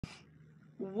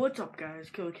What's up, guys?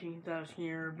 Killer King 1000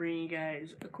 here, bringing you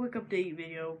guys a quick update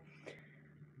video.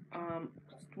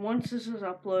 Once this is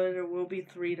uploaded, there will be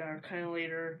 3 that are kind of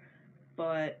later,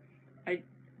 but in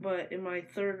one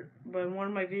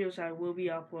of my videos I will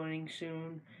be uploading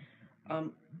soon.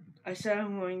 I said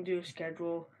I'm going to do a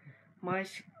schedule.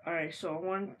 Alright, so I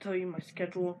want to tell you my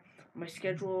schedule. My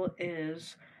schedule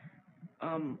is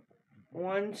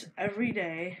once every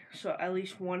day, so at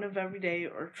least one of every day,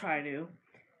 or try to,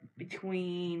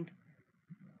 between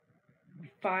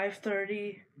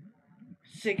 5:30,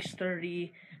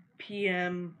 6:30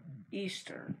 p.m.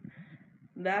 Eastern.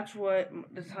 That's what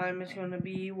the time is going to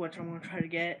be, which I'm going to try to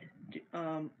get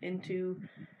into.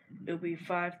 It'll be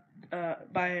 5:30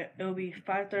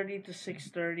 to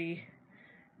 6:30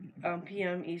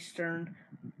 p.m. Eastern.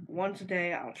 Once a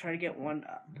day, I'll try to get one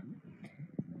up.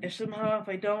 If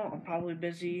I don't, I'm probably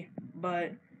busy,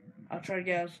 but I'll try to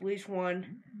get at least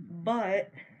one.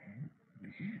 But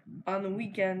on the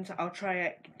weekends, I'll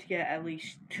try to get at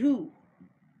least two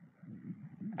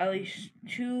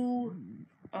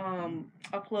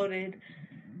uploaded.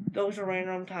 Those are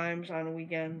random times on the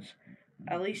weekends.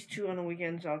 At least 2 on the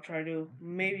weekends. I'll try to,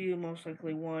 maybe most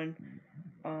likely 1.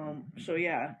 So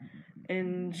yeah.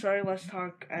 And sorry, Let's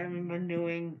Talk, I haven't been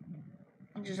doing,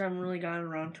 just haven't really gotten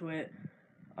around to it.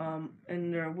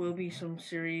 And there will be some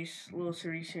little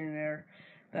series here and there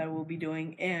that I will be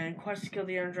doing. And Quest to Kill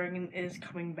the Iron Dragon is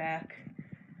coming back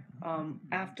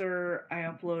after I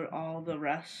upload all the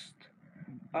rest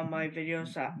of my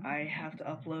videos that I have to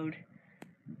upload,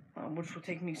 which will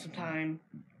take me some time.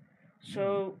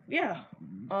 So yeah,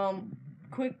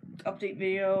 quick update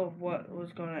video of what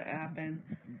was going to happen.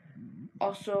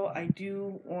 Also, I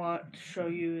do want to show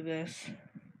you this.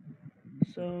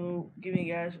 So, give me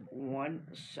guys 1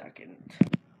 second.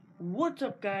 What's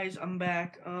up, guys? I'm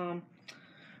back.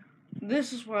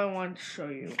 This is what I wanted to show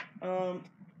you.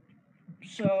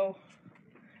 So,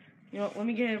 let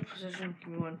me get in a position. Give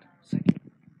me 1 second.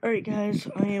 Alright, guys,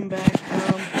 I am back.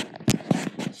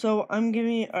 So I'm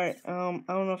giving, alright, I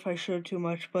don't know if I showed too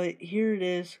much, but here it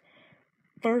is.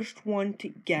 First one to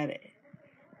get it.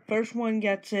 First one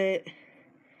gets it,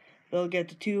 they'll get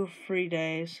the 2 free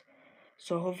days.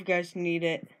 So hope you guys need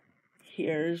it.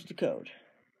 Here's the code.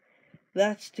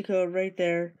 That's the code right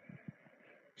there.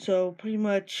 So pretty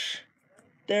much,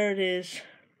 there it is.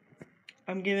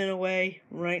 I'm giving it away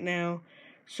right now.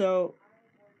 So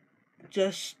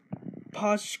just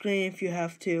pause the screen if you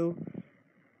have to,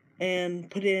 and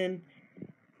put in,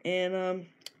 and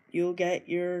you'll get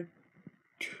your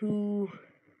 2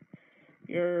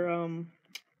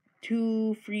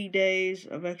 free days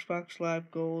of Xbox Live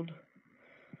Gold.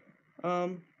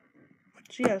 So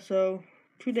yeah, so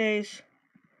 2 days.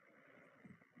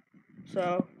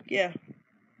 So yeah,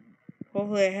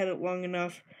 hopefully I had it long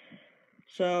enough.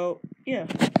 So yeah,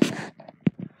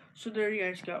 so there you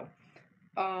guys go.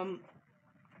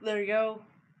 There you go.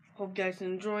 Hope you guys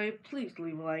enjoy. Please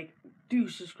leave a like, do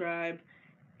subscribe,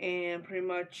 and pretty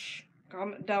much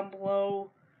comment down below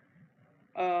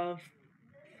of,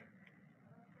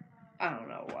 I don't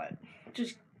know what.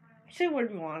 Just say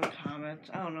whatever you want in the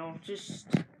comments. I don't know.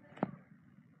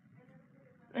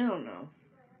 I don't know.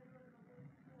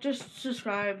 Just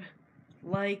subscribe,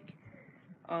 like,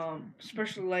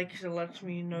 especially like, because it lets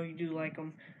me know you do like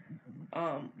them.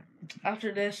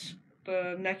 After this,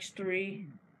 the next 3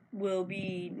 will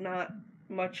be not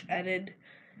much edited,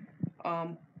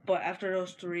 but after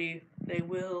those 3, they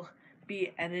will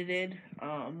be edited,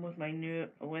 with the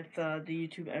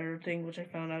YouTube editor thing, which I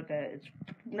found out that it's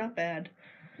not bad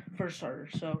for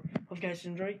starters. So, hope you guys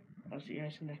enjoy. I'll see you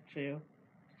guys in the next video.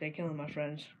 Stay killing, my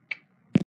friends.